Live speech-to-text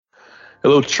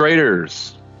Hello,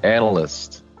 traders,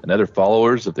 analysts, and other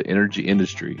followers of the energy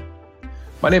industry.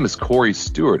 My name is Corey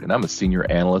Stewart, and I'm a senior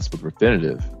analyst with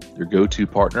Refinitiv, your go-to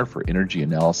partner for energy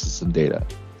analysis and data.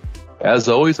 As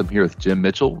always, I'm here with Jim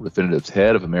Mitchell, Refinitiv's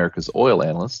head of America's oil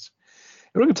analysts,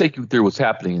 and we're going to take you through what's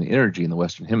happening in energy in the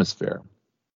Western Hemisphere.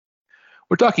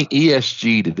 We're talking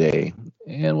ESG today,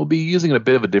 and we'll be using a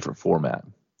bit of a different format.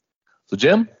 So,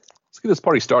 Jim, let's get this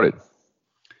party started.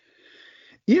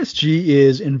 ESG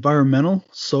is environmental,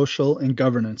 social, and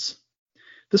governance.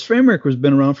 This framework has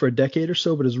been around for a decade or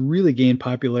so, but has really gained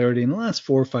popularity in the last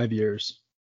 4 or 5 years.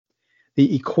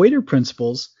 The Equator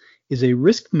Principles is a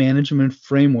risk management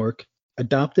framework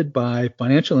adopted by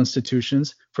financial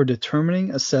institutions for determining,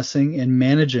 assessing, and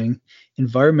managing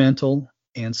environmental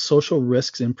and social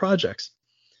risks in projects.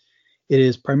 It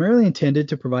is primarily intended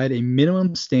to provide a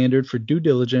minimum standard for due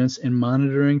diligence and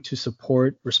monitoring to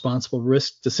support responsible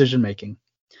risk decision-making.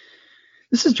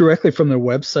 This is directly from their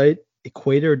website,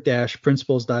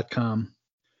 equator-principles.com.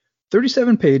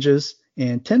 37 pages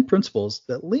and 10 principles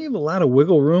that leave a lot of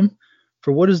wiggle room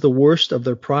for what is the worst of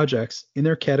their projects in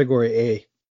their category A.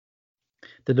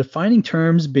 The defining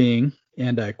terms being,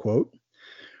 and I quote,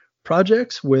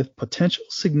 projects with potential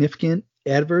significant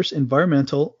adverse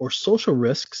environmental or social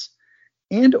risks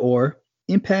and or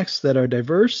impacts that are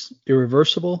diverse,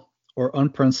 irreversible, or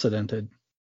unprecedented,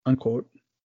 unquote.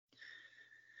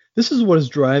 This is what is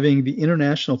driving the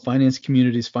international finance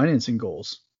community's financing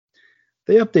goals.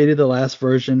 They updated the last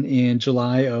version in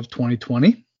July of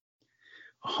 2020.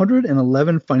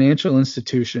 111 financial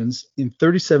institutions in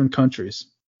 37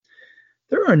 countries.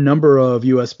 There are a number of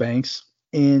U.S. banks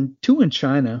and 2 in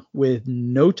China with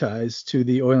no ties to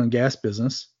the oil and gas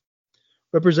business.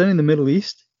 Representing the Middle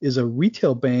East is a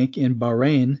retail bank in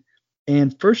Bahrain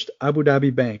and First Abu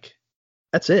Dhabi Bank.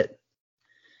 That's it.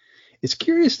 It's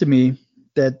curious to me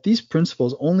that these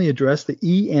principles only address the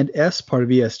E and S part of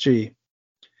ESG.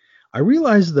 I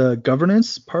realize the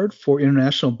governance part for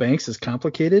international banks is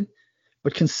complicated,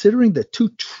 but considering the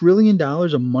 $2 trillion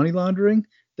of money laundering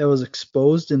that was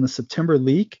exposed in the September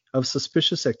leak of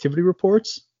suspicious activity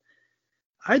reports,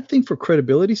 I'd think for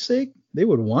credibility's sake, they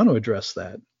would want to address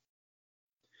that.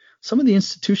 Some of the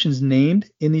institutions named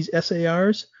in these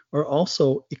SARs are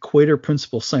also Equator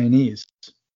Principle signees.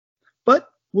 But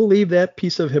we'll leave that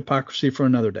piece of hypocrisy for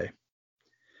another day.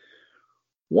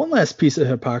 One last piece of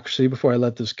hypocrisy before I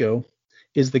let this go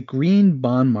is the green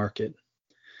bond market.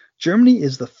 Germany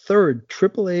is the third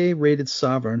AAA-rated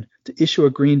sovereign to issue a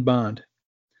green bond.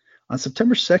 On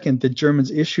September 2nd, the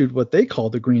Germans issued what they call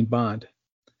the green bond.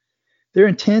 Their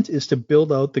intent is to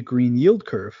build out the green yield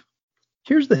curve.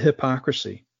 Here's the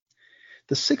hypocrisy.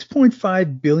 The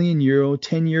 6.5 billion euro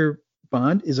 10-year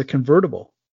bond is a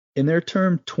convertible, in their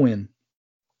term twin.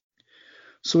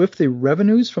 So if the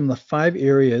revenues from the 5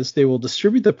 areas they will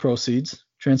distribute the proceeds,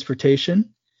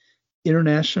 transportation,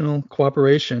 international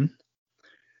cooperation,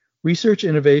 research,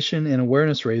 innovation, and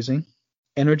awareness raising,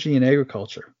 energy, and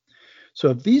agriculture. So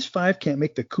if these 5 can't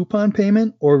make the coupon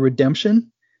payment or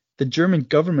redemption, the German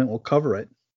government will cover it.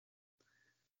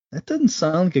 That doesn't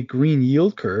sound like a green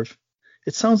yield curve.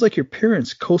 It sounds like your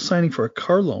parents co-signing for a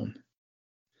car loan.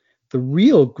 The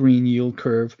real green yield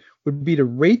curve would be to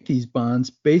rate these bonds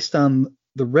based on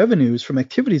the revenues from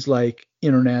activities like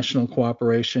international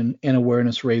cooperation and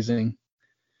awareness raising.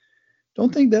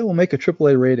 Don't think that will make a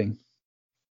AAA rating.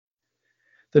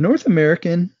 The North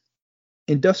American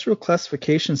Industrial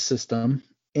Classification System,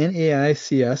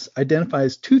 NAICS,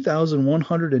 identifies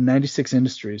 2,196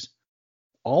 industries,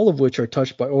 all of which are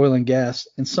touched by oil and gas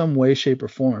in some way, shape, or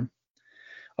form.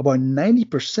 About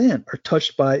 90% are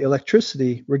touched by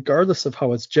electricity, regardless of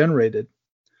how it's generated.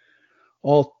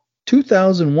 All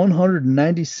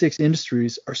 2,196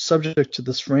 industries are subject to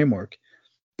this framework,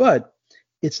 but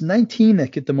it's 19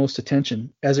 that get the most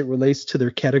attention as it relates to their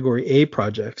Category A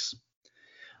projects.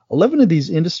 11 of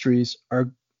these industries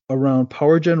are around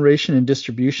power generation and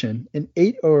distribution, and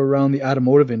 8 are around the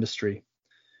automotive industry.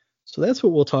 So that's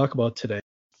what we'll talk about today.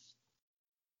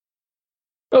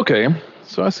 Okay,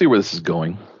 so I see where this is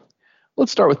going.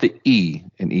 Let's start with the E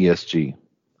in ESG.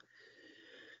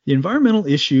 The environmental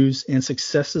issues and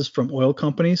successes from oil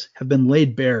companies have been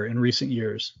laid bare in recent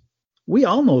years. We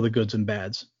all know the goods and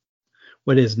bads.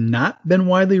 What has not been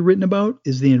widely written about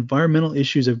is the environmental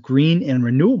issues of green and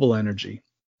renewable energy.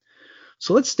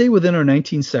 So let's stay within our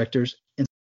 19 sectors and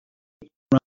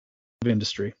around the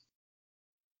industry.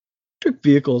 Electric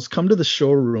vehicles come to the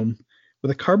showroom with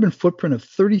a carbon footprint of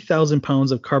 30,000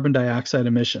 pounds of carbon dioxide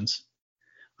emissions.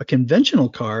 A conventional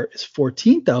car is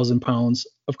 14,000 pounds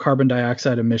of carbon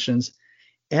dioxide emissions,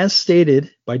 as stated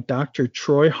by Dr.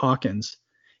 Troy Hawkins,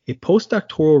 a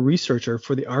postdoctoral researcher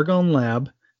for the Argonne Lab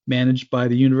managed by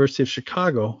the University of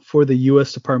Chicago for the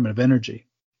U.S. Department of Energy.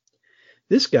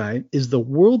 This guy is the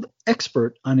world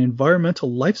expert on environmental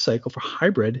life cycle for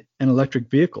hybrid and electric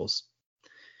vehicles.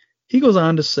 He goes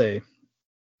on to say,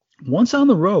 once on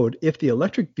the road, if the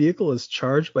electric vehicle is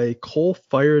charged by a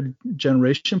coal-fired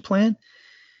generation plant,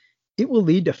 it will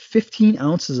lead to 15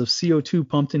 ounces of CO2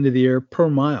 pumped into the air per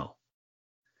mile.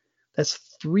 That's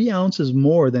 3 ounces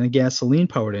more than a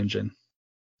gasoline-powered engine.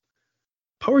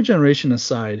 Power generation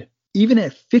aside, even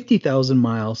at 50,000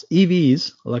 miles,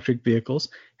 EVs, electric vehicles,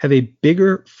 have a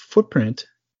bigger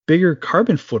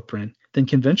carbon footprint than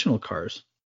conventional cars.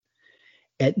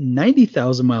 At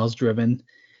 90,000 miles driven,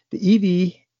 the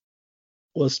EV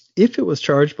if it was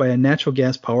charged by a natural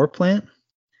gas power plant,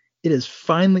 it has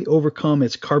finally overcome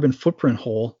its carbon footprint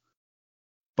hole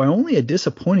by only a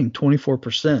disappointing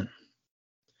 24%.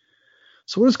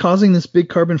 So what is causing this big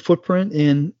carbon footprint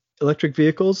in electric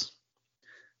vehicles?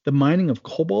 The mining of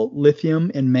cobalt,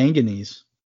 lithium, and manganese.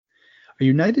 A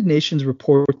United Nations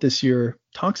report this year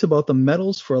talks about the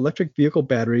metals for electric vehicle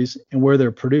batteries and where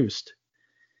they're produced.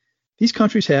 These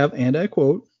countries have, and I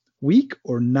quote, weak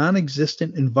or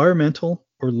non-existent environmental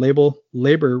or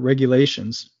labor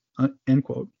regulations, end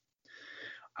quote.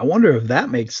 I wonder if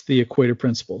that makes the Equator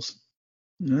Principles.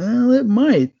 Well, it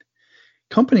might.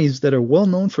 Companies that are well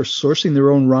known for sourcing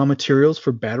their own raw materials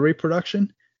for battery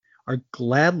production are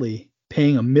gladly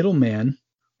paying a middleman,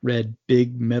 read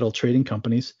big metal trading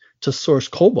companies, to source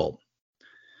cobalt.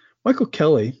 Michael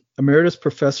Kelly, emeritus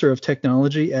professor of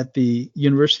technology at the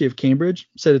University of Cambridge,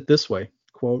 said it this way,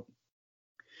 quote,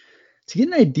 to get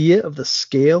an idea of the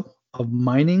scale of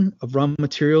mining of raw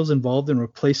materials involved in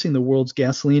replacing the world's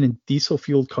gasoline and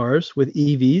diesel-fueled cars with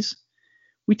EVs,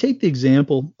 we take the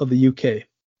example of the UK.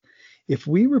 If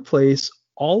we replace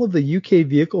all of the UK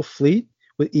vehicle fleet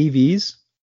with EVs,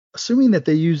 assuming that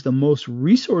they use the most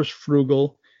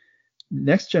resource-frugal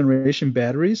next-generation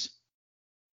batteries,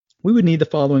 we would need the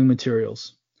following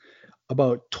materials.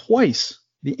 About twice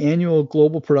the annual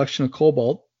global production of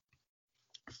cobalt,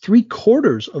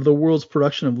 3/4 of the world's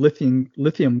production of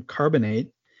lithium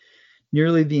carbonate,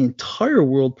 nearly the entire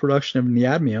world production of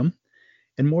neodymium,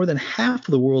 and more than half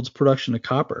of the world's production of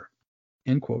copper,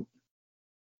 end quote.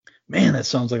 Man, that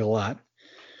sounds like a lot.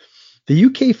 The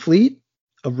UK fleet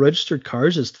of registered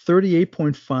cars is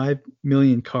 38.5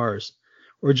 million cars,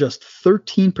 or just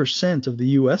 13% of the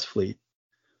US fleet.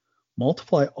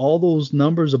 Multiply all those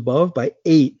numbers above by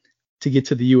 8 to get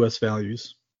to the US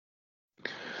values.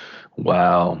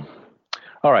 Wow.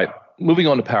 All right, moving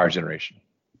on to power generation.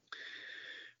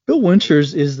 Bill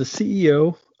Winters is the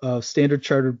CEO of Standard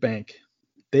Chartered Bank.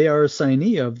 They are a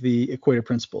signee of the Equator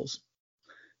Principles.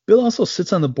 Bill also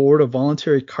sits on the board of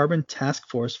Voluntary Carbon Task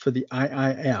Force for the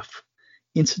IIF,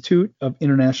 Institute of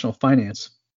International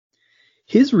Finance.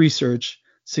 His research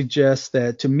suggests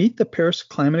that to meet the Paris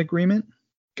Climate Agreement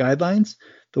guidelines,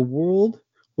 the world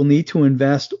will need to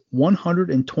invest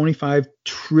 $125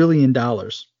 trillion.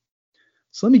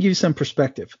 So let me give you some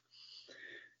perspective.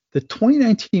 The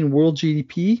 2019 world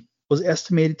GDP was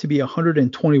estimated to be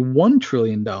 $121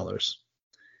 trillion.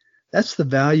 That's the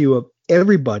value of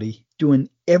everybody doing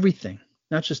everything,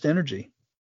 not just energy.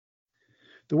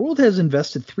 The world has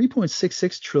invested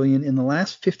 $3.66 trillion in the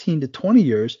last 15 to 20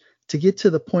 years to get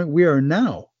to the point we are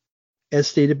now, as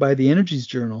stated by the Energy's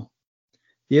Journal.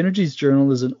 The Energy's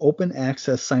Journal is an open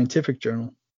access scientific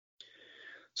journal.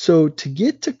 So to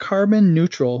get to carbon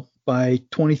neutral by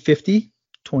 2050,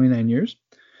 29 years,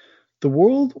 the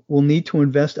world will need to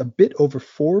invest a bit over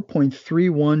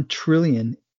 $4.31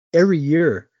 trillion every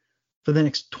year for the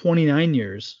next 29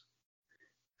 years.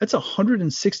 That's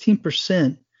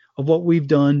 116% of what we've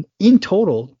done in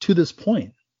total to this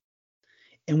point.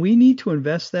 And we need to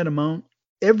invest that amount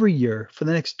every year for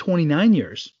the next 29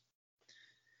 years.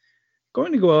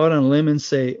 Going to go out on a limb and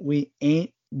say we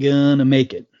ain't gonna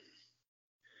make it.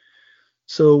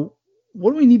 So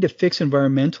what do we need to fix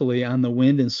environmentally on the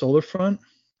wind and solar front?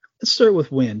 Let's start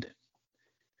with wind.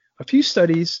 A few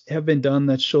studies have been done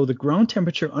that show the ground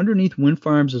temperature underneath wind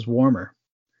farms is warmer.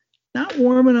 Not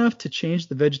warm enough to change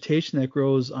the vegetation that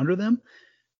grows under them,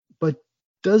 but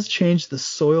does change the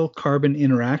soil-carbon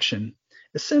interaction.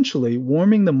 Essentially,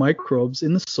 warming the microbes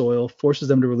in the soil forces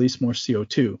them to release more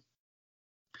CO2.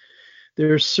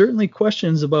 There are certainly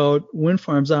questions about wind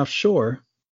farms offshore,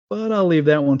 but I'll leave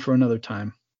that one for another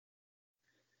time.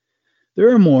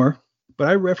 There are more, but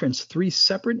I reference 3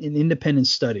 separate and independent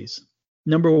studies.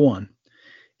 Number 1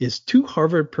 is 2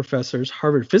 Harvard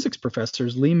physics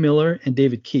professors, Lee Miller and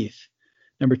David Keith.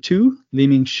 Number 2,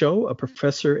 Li-Ming Shou, a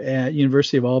professor at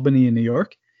University of Albany in New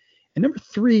York. And number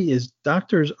 3 is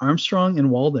Doctors Armstrong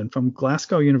and Walden from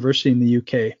Glasgow University in the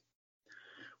UK.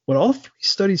 What all 3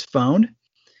 studies found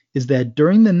is that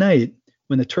during the night,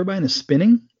 when the turbine is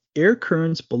spinning, air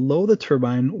currents below the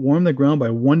turbine warm the ground by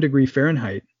 1 degree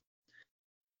Fahrenheit.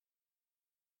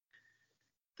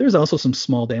 There's also some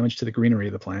small damage to the greenery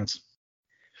of the plants.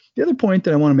 The other point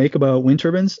that I want to make about wind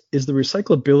turbines is the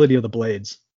recyclability of the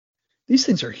blades. These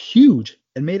things are huge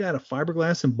and made out of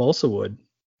fiberglass and balsa wood.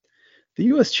 The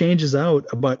US changes out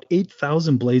about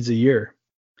 8,000 blades a year.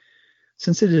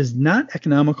 Since it is not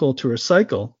economical to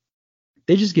recycle,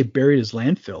 they just get buried as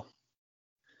landfill.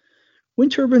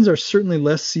 Wind turbines are certainly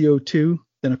less CO2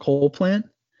 than a coal plant,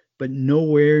 but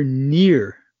nowhere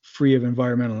near free of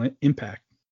environmental impact.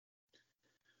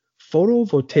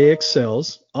 Photovoltaic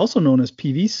cells, also known as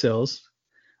PV cells,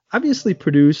 obviously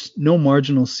produce no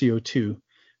marginal CO2,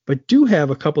 but do have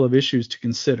a couple of issues to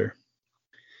consider.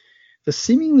 The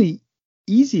seemingly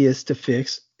easiest to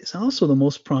fix is also the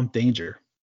most prompt danger.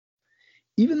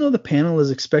 Even though the panel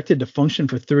is expected to function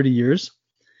for 30 years,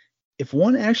 if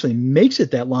one actually makes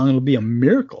it that long, it'll be a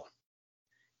miracle.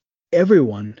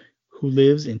 Everyone who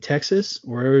lives in Texas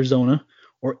or Arizona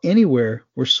or anywhere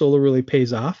where solar really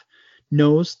pays off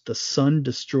knows the sun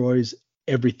destroys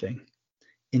everything.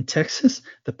 In Texas,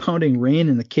 the pounding rain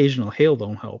and occasional hail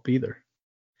don't help either.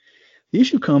 The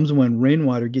issue comes when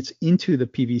rainwater gets into the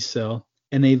PV cell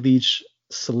and they leach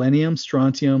selenium,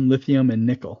 strontium, lithium, and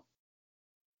nickel.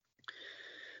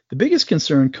 The biggest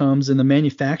concern comes in the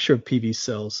manufacture of PV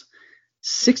cells.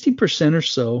 60% or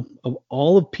so of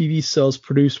all of PV cells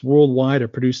produced worldwide are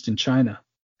produced in China.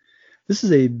 This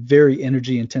is a very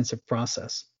energy-intensive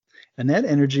process, and that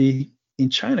energy in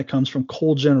China comes from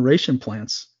coal generation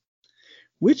plants,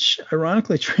 which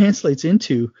ironically translates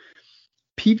into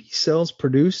PV cells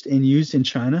produced and used in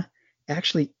China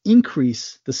actually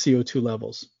increase the CO2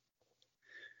 levels.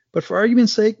 But for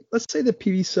argument's sake, let's say that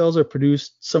PV cells are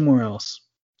produced somewhere else.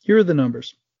 Here are the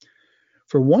numbers.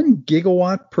 For 1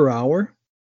 gigawatt per hour,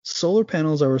 solar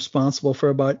panels are responsible for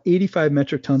about 85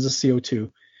 metric tons of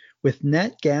CO2, with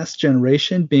net gas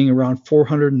generation being around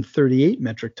 438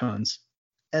 metric tons,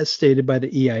 as stated by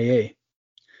the EIA.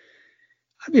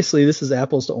 Obviously, this is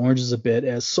apples to oranges a bit,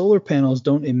 as solar panels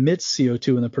don't emit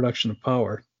CO2 in the production of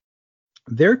power.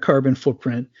 Their carbon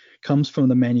footprint comes from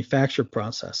the manufacture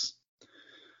process.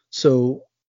 So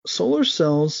solar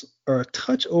cells are a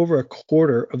touch over a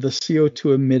quarter of the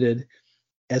CO2 emitted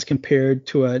as compared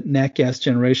to a nat gas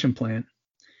generation plant.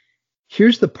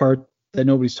 Here's the part that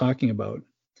nobody's talking about.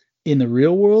 In the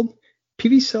real world,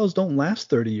 PV cells don't last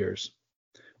 30 years.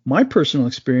 My personal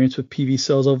experience with PV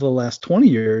cells over the last 20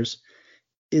 years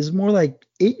is more like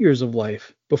 8 years of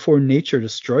life before nature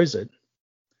destroys it.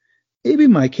 Maybe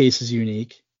my case is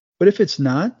unique, but if it's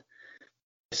not,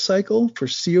 the cycle for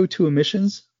CO2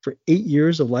 emissions for 8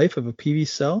 years of life of a PV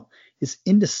cell is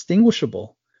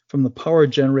indistinguishable from the power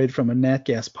generated from a nat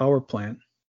gas power plant.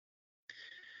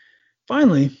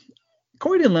 Finally,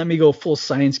 Corey didn't let me go full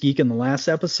science geek in the last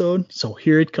episode, so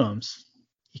here it comes.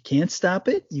 You can't stop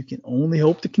it, you can only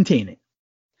hope to contain it.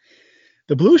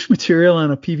 The bluish material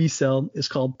on a PV cell is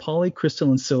called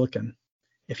polycrystalline silicon.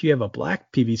 If you have a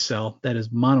black PV cell, that is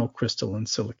monocrystalline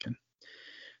silicon.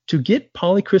 To get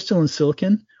polycrystalline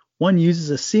silicon, one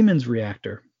uses a Siemens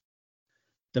reactor.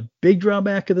 The big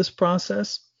drawback of this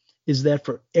process is that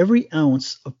for every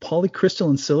ounce of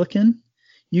polycrystalline silicon,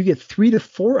 you get 3 to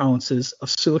 4 ounces of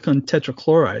silicon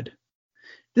tetrachloride.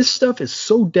 This stuff is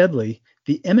so deadly,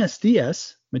 the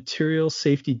MSDS, Material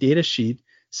Safety Data Sheet,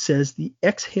 says the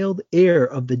exhaled air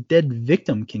of the dead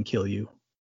victim can kill you.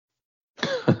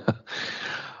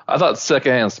 I thought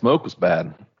secondhand smoke was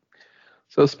bad.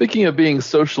 So speaking of being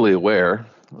socially aware,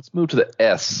 let's move to the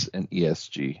S in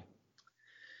ESG.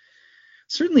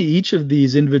 Certainly each of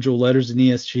these individual letters in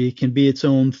ESG can be its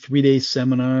own 3-day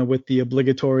seminar with the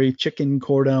obligatory chicken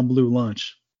cordon bleu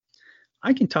lunch.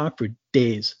 I can talk for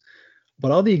days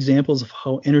about all the examples of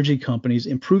how energy companies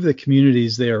improve the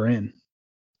communities they are in.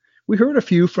 We heard a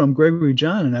few from Gregory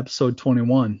John in episode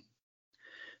 21.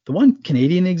 The one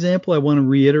Canadian example I want to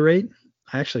reiterate,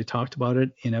 I actually talked about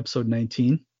it in episode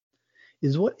 19,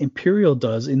 is what Imperial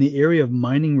does in the area of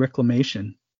mining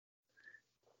reclamation.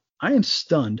 I am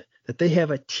stunned that they have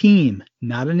a team,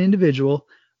 not an individual,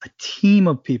 a team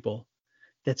of people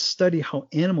that study how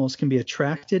animals can be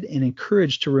attracted and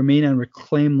encouraged to remain on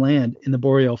reclaimed land in the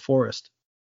boreal forest.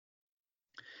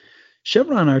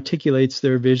 Chevron articulates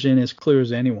their vision as clear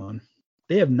as anyone.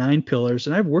 They have 9 pillars,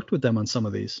 and I've worked with them on some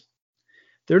of these.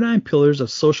 Their 9 pillars of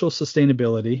social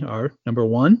sustainability are, number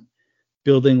 1,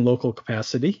 building local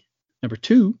capacity. Number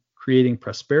 2, creating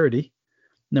prosperity.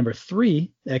 Number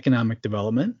 3, economic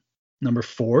development. Number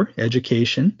 4,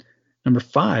 education. Number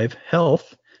 5,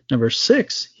 health. Number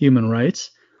 6, human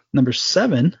rights. Number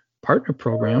 7, partner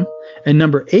program. And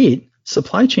number 8,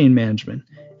 supply chain management.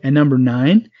 And number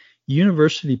 9,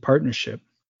 university partnership.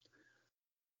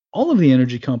 All of the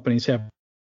energy companies have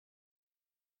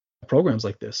programs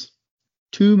like this.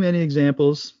 Too many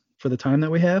examples for the time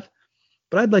that we have,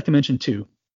 but I'd like to mention 2.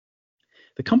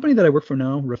 The company that I work for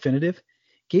now, Refinitiv,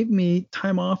 gave me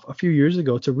time off a few years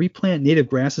ago to replant native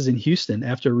grasses in Houston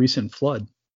after a recent flood.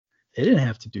 They didn't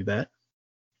have to do that.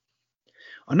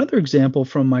 Another example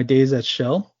from my days at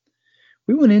Shell,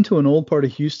 we went into an old part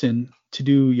of Houston to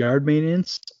do yard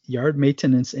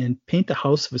maintenance, and paint the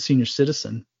house of a senior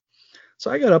citizen.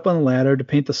 So I got up on the ladder to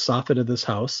paint the soffit of this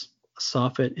house. A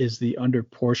soffit is the under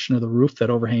portion of the roof that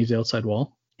overhangs the outside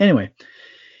wall. Anyway,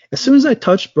 as soon as I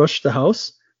brushed the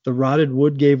house, the rotted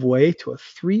wood gave way to a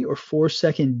 3 or 4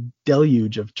 second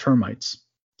deluge of termites.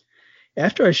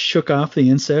 After I shook off the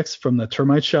insects from the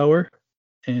termite shower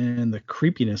and the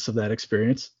creepiness of that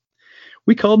experience,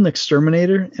 we called an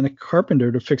exterminator and a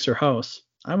carpenter to fix her house.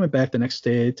 I went back the next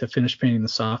day to finish painting the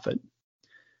soffit.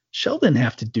 Shell didn't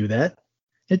have to do that.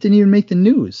 It didn't even make the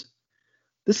news.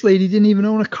 This lady didn't even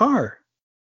own a car.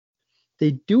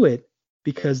 They do it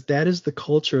because that is the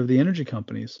culture of the energy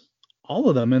companies, all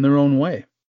of them in their own way.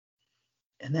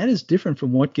 And that is different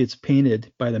from what gets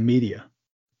painted by the media.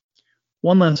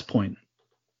 One last point.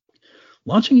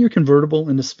 Launching your convertible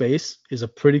into space is a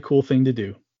pretty cool thing to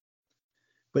do.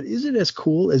 But is it as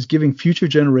cool as giving future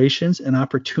generations an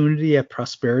opportunity at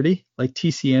prosperity like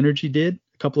TC Energy did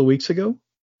a couple of weeks ago?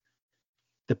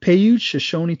 The Paiute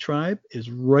Shoshone tribe is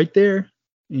right there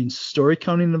in Story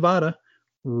County, Nevada,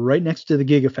 right next to the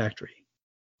Gigafactory.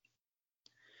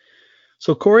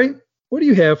 So, Corey, what do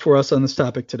you have for us on this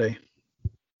topic today?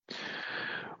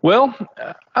 Well,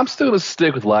 I'm still going to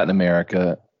stick with Latin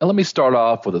America, and let me start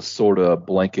off with a sort of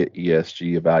blanket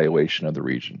ESG evaluation of the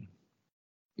region.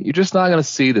 You're just not going to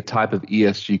see the type of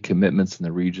ESG commitments in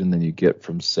the region than you get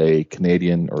from, say,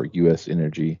 Canadian or U.S.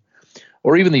 energy,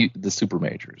 or even the super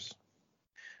majors.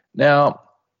 Now,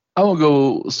 I won't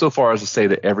go so far as to say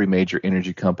that every major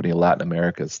energy company in Latin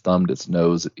America has thumbed its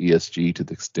nose at ESG to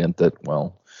the extent that,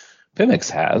 well, Pemex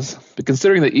has. But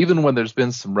considering that even when there's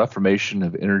been some reformation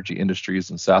of energy industries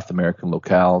in South American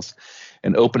locales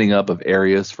and opening up of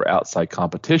areas for outside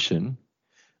competition,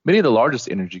 many of the largest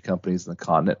energy companies in the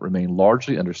continent remain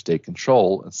largely under state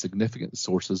control and significant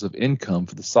sources of income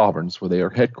for the sovereigns where they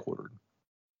are headquartered.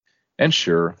 And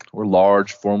sure, where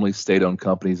large, formerly state-owned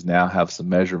companies now have some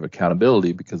measure of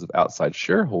accountability because of outside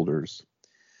shareholders,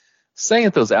 saying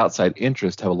that those outside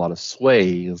interests have a lot of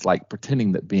sway is like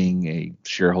pretending that being a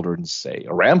shareholder in, say,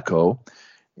 Aramco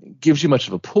gives you much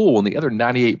of a pull when the other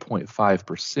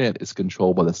 98.5% is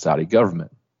controlled by the Saudi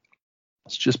government.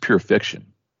 It's just pure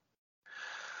fiction.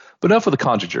 But enough of the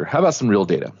conjecture. How about some real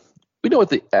data? We know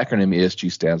what the acronym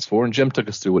ESG stands for, and Jim took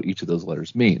us through what each of those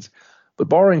letters means. But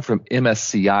borrowing from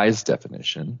MSCI's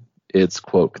definition, it's,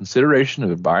 quote, consideration of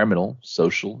environmental,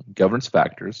 social, and governance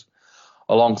factors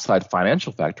alongside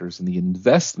financial factors in the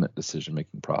investment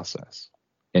decision-making process,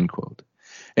 end quote.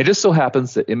 It just so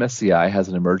happens that MSCI has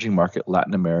an emerging market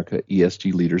Latin America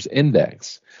ESG Leaders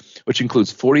Index, which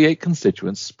includes 48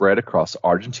 constituents spread across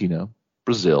Argentina,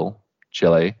 Brazil,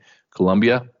 Chile,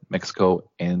 Colombia, Mexico,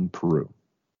 and Peru.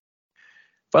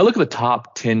 If I look at the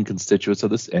top 10 constituents of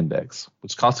this index,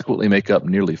 which consequently make up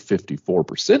nearly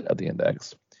 54% of the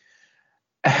index,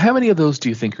 how many of those do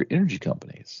you think are energy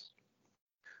companies?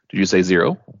 Did you say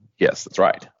 0? Yes, that's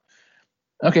right.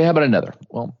 Okay, how about another?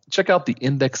 Well, check out the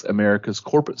Index America's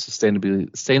Corporate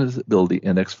Sustainability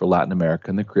Index for Latin America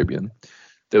and the Caribbean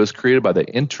that was created by the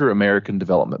Inter-American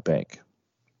Development Bank.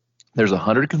 There's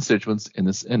 100 constituents in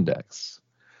this index.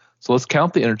 So let's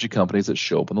count the energy companies that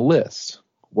show up on the list.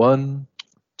 1,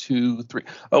 2, 3.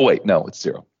 Oh, wait, no, it's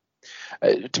 0.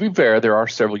 To be fair, there are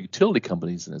several utility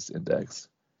companies in this index.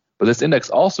 But this index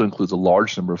also includes a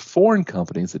large number of foreign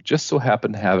companies that just so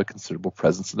happen to have a considerable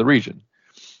presence in the region.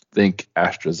 Think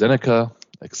AstraZeneca,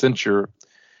 Accenture,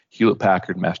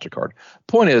 Hewlett-Packard, MasterCard.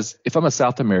 Point is, if I'm a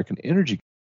South American energy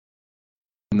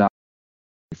company, I'm not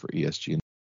for ESG.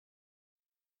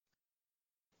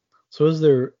 So is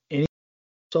there any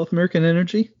South American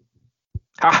energy?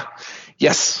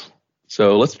 Yes.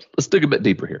 So let's dig a bit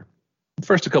deeper here.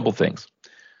 First, a couple things.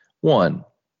 One,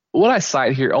 what I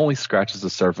cite here only scratches the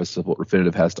surface of what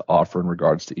Refinitiv has to offer in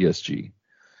regards to ESG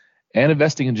and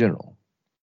investing in general.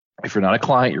 If you're not a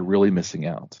client, you're really missing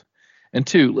out. And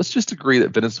two, let's just agree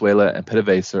that Venezuela and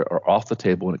PDVSA are off the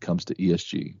table when it comes to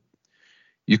ESG.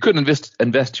 You could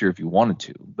invest here if you wanted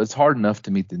to, but it's hard enough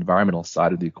to meet the environmental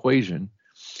side of the equation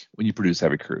when you produce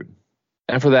heavy crude.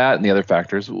 And for that and the other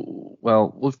factors,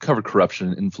 well, we've covered corruption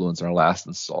and influence in our last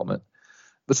installment.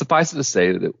 But suffice it to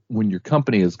say that when your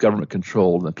company is government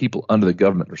controlled and the people under the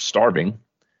government are starving,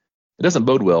 it doesn't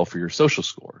bode well for your social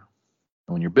score.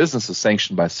 And when your business is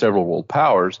sanctioned by several world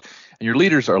powers and your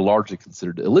leaders are largely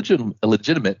considered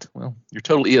illegitimate, well, your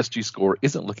total ESG score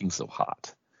isn't looking so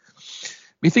hot.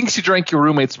 Methinks you drank your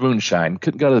roommate's moonshine,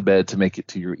 couldn't go to the bed to make it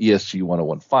to your ESG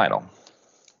 101 final.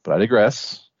 But I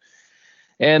digress.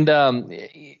 And, on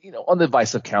the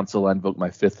advice of counsel, I invoke my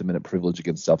Fifth Amendment privilege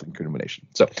against self-incrimination.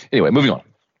 So anyway, moving on.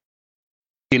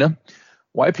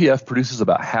 YPF produces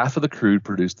about half of the crude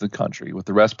produced in the country, with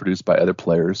the rest produced by other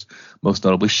players, most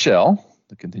notably Shell,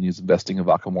 that continues investing in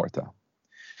Vaca Muerta.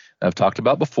 I've talked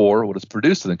about before, what is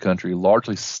produced in the country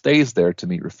largely stays there to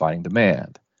meet refining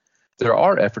demand. There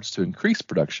are efforts to increase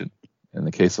production, in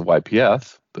the case of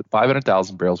YPF, put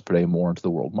 500,000 barrels per day more into the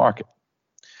world market.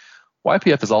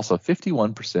 YPF is also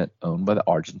 51% owned by the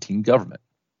Argentine government.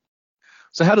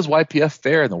 So how does YPF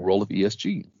fare in the world of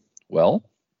ESG? Well,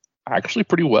 actually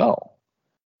pretty well.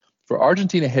 For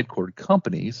Argentina headquartered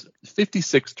companies,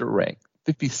 56 are ranked,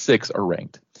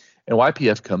 and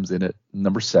YPF comes in at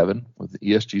number 7 with an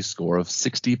ESG score of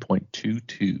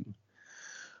 60.22.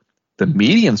 The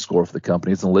median score for the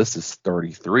companies on the list is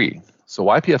 33. So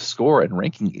YPF's score and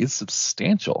ranking is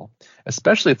substantial,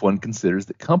 especially if one considers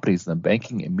that companies in the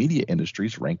banking and media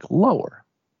industries rank lower.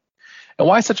 And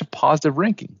why such a positive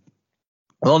ranking?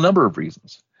 Well, a number of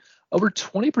reasons. Over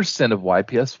 20% of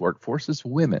YPF's workforce is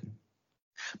women.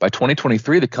 By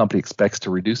 2023, the company expects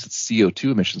to reduce its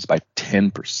CO2 emissions by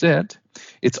 10%.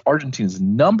 It's Argentina's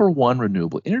number 1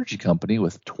 renewable energy company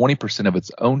with 20% of its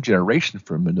own generation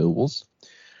from renewables,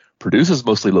 produces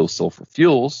mostly low sulfur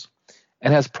fuels,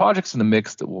 and has projects in the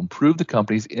mix that will improve the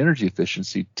company's energy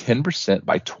efficiency 10%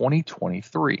 by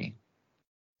 2023.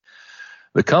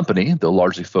 The company, though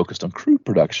largely focused on crude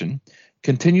production,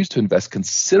 continues to invest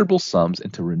considerable sums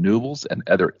into renewables and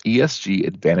other ESG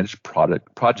advantaged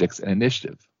projects and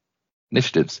initiatives.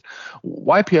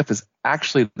 YPF is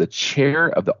actually the chair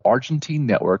of the Argentine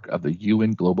network of the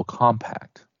UN Global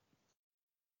Compact.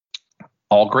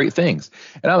 All great things.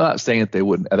 And I'm not saying that they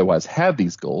wouldn't otherwise have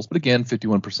these goals, but again,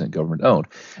 51% government owned.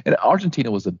 And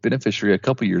Argentina was a beneficiary a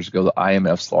couple years ago, the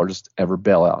IMF's largest ever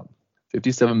bailout,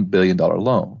 $57 billion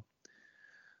loan.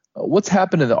 What's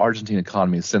happened in the Argentine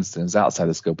economy since then is outside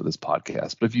the scope of this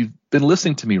podcast. But if you've been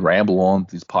listening to me ramble on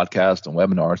these podcasts and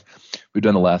webinars we've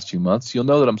done the last few months, you'll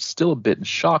know that I'm still a bit in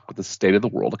shock with the state of the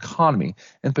world economy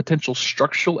and potential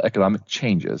structural economic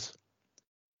changes.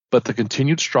 But the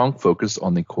continued strong focus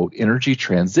on the, quote, energy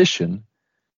transition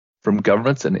from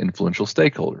governments and influential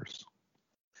stakeholders.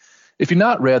 If you've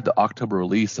not read the October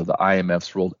release of the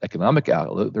IMF's World Economic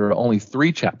Outlook, there are only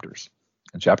 3 chapters,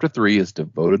 and Chapter 3 is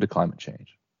devoted to climate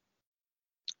change.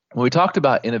 When we talked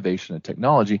about innovation and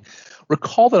technology,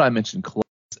 recall that I mentioned Columbus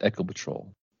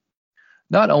Ecopetrol.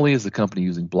 Not only is the company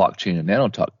using blockchain and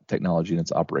nanotechnology in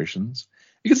its operations,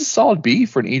 it gets a solid B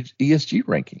for an ESG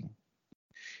ranking.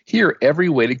 Here, every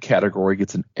weighted category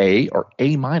gets an A or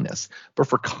A-, but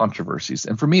for controversies.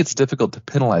 And for me, it's difficult to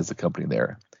penalize the company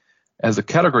there, as the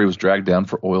category was dragged down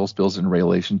for oil spills in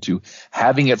relation to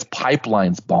having its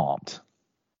pipelines bombed.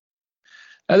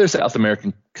 Other South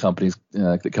American companies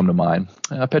that come to mind,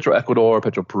 Petroecuador,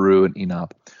 Petroperu, and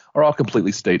ENOP, are all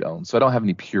completely state-owned, so I don't have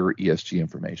any pure ESG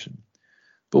information.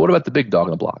 But what about the big dog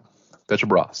on the block,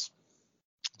 Petrobras?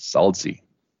 Solid C.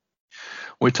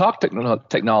 When we talk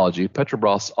technology,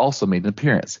 Petrobras also made an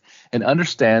appearance, and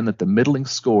understand that the middling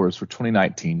scores for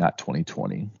 2019, not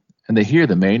 2020. And they hear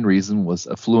the main reason was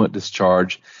effluent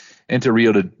discharge into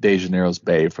Rio de Janeiro's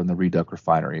Bay from the Reduc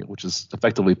refinery, which is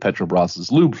effectively Petrobras's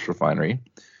lubes refinery,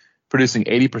 producing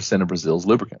 80% of Brazil's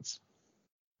lubricants.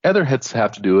 Other hits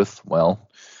have to do with, well,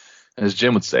 as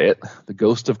Jim would say it, the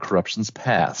ghost of corruption's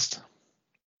past.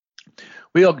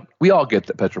 We all get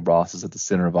that Petrobras is at the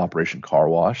center of Operation Car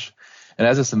Wash, and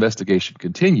as this investigation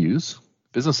continues,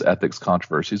 business ethics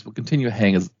controversies will continue to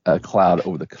hang as a cloud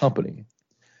over the company.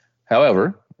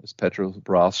 However, as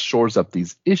Petrobras shores up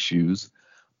these issues,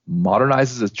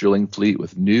 modernizes its drilling fleet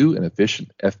with new and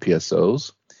efficient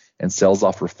FPSOs, and sells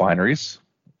off refineries,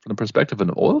 from the perspective of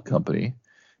an oil company,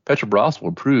 Petrobras will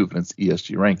improve in its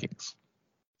ESG rankings.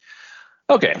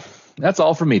 Okay, that's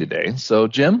all for me today. So,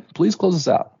 Jim, please close us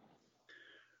out.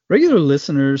 Regular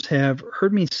listeners have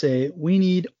heard me say we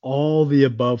need all the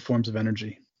above forms of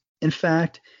energy. In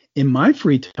fact, in my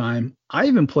free time, I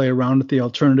even play around with the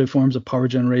alternative forms of power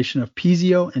generation of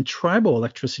piezo and tribo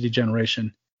electricity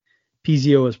generation.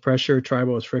 Piezo is pressure,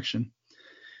 tribo is friction.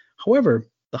 However,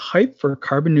 the hype for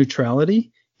carbon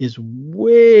neutrality is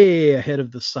way ahead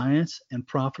of the science and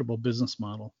profitable business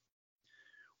model.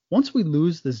 Once we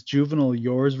lose this juvenile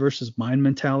yours versus mine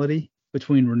mentality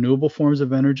between renewable forms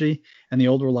of energy and the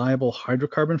old reliable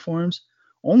hydrocarbon forms,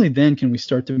 only then can we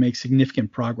start to make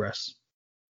significant progress.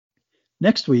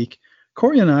 Next week,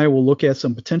 Corey and I will look at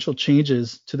some potential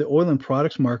changes to the oil and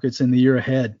products markets in the year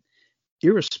ahead,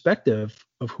 irrespective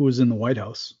of who is in the White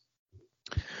House.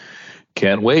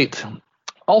 Can't wait.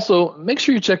 Also, make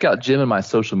sure you check out Jim and my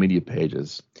social media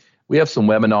pages. We have some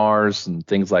webinars and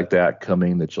things like that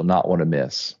coming that you'll not want to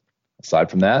miss.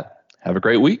 Aside from that, have a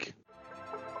great week.